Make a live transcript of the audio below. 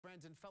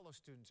Friends and fellow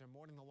students are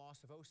mourning the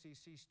loss of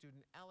OCC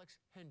student Alex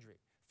Hendry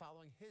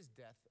following his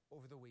death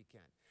over the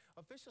weekend.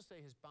 Officials say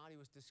his body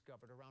was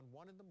discovered around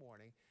 1 in the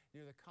morning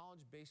near the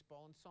college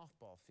baseball and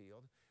softball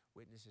field.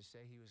 Witnesses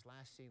say he was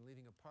last seen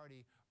leaving a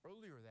party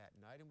earlier that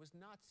night and was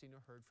not seen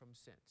or heard from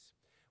since.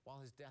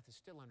 While his death is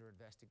still under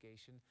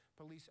investigation,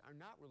 police are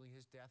not ruling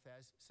his death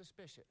as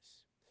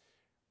suspicious.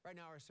 Right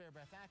now, our Sarah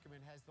Beth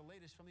Ackerman has the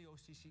latest from the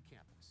OCC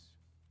campus.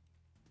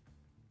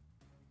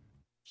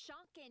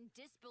 Shock and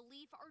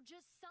disbelief are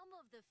just some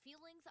of the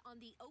feelings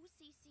on the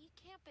OCC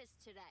campus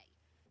today.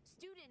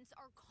 Students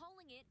are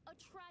calling it a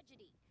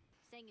tragedy,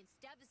 saying it's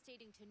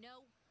devastating to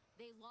know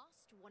they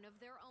lost one of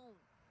their own.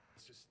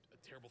 It's just a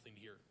terrible thing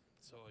to hear.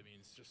 So, I mean,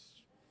 it's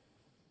just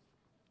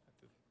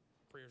the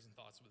prayers and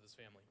thoughts with his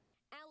family.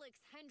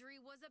 Alex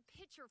Hendry was a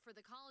pitcher for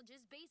the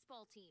college's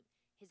baseball team.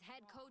 His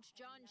head coach,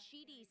 John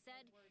Sheedy,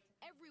 said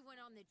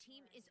everyone on the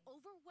team is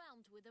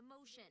overwhelmed with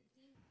emotion.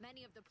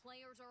 Many of the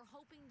players are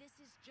hoping this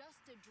is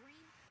just a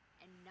dream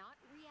and not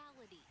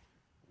reality.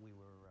 We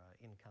were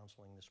in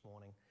counseling this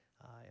morning,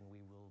 and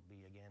we will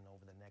be again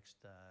over the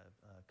next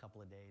couple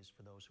of days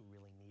for those who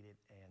really need it.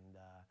 And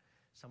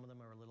some of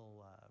them are a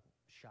little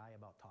shy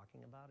about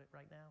talking about it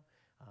right now,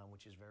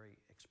 which is very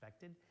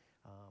expected.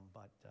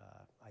 But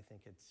I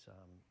think it's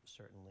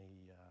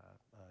certainly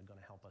going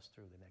to help us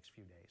through the next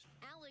few days.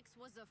 Alex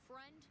was a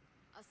friend,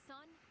 a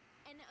son,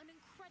 and an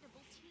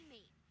incredible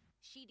teammate.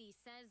 Sheedy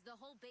says the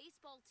whole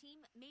baseball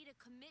team made a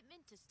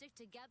commitment to stick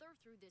together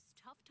through this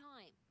tough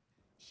time.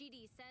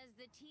 Sheedy says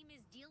the team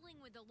is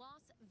dealing with the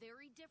loss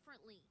very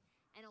differently,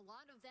 and a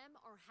lot of them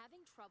are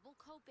having trouble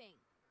coping.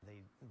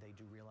 They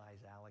do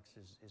realize Alex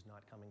is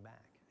not coming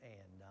back,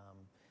 and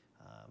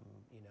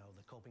you know,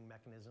 the coping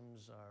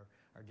mechanisms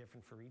are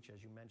different for each,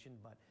 as you mentioned,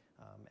 but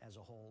as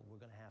a whole,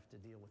 we're going to have to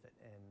deal with it,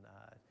 and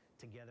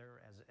together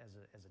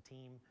as a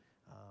team,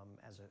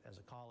 as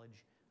a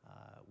college,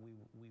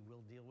 we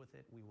will deal with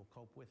it, we will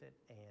cope with it,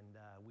 and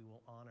we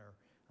will honor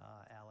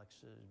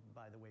Alex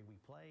by the way we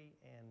play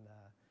and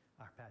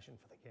our passion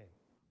for the game.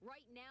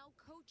 Right now,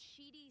 Coach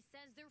Sheedy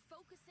says they're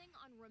focusing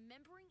on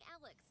remembering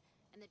Alex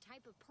and the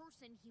type of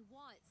person he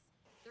was.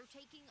 They're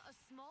taking a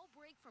small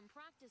break from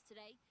practice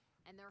today,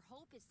 and their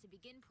hope is to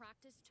begin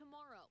practice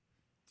tomorrow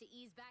to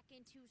ease back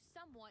into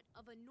somewhat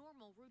of a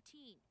normal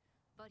routine.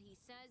 But he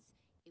says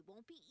it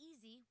won't be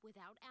easy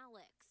without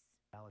Alex.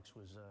 Alex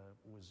was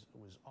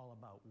all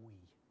about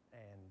we,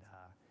 and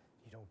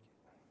you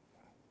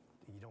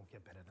don't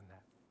get better than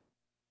that.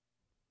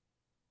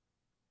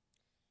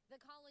 The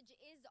college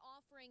is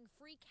offering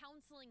free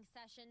counseling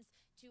sessions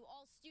to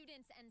all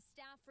students and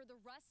staff for the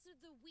rest of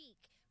the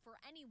week for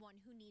anyone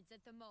who needs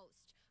it the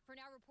most. For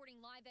now,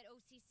 reporting live at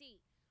OCC,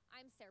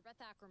 I'm Sarah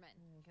Beth Ackerman.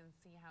 You can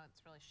see how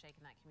it's really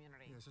shaken that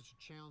community. Yeah, such a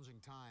challenging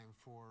time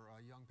for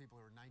young people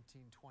who are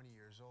 19, 20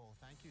 years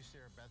old. Thank you,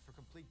 Sarah Beth. For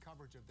complete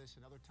coverage of this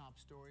and other top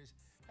stories,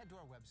 head to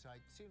our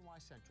website,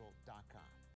 cnycentral.com.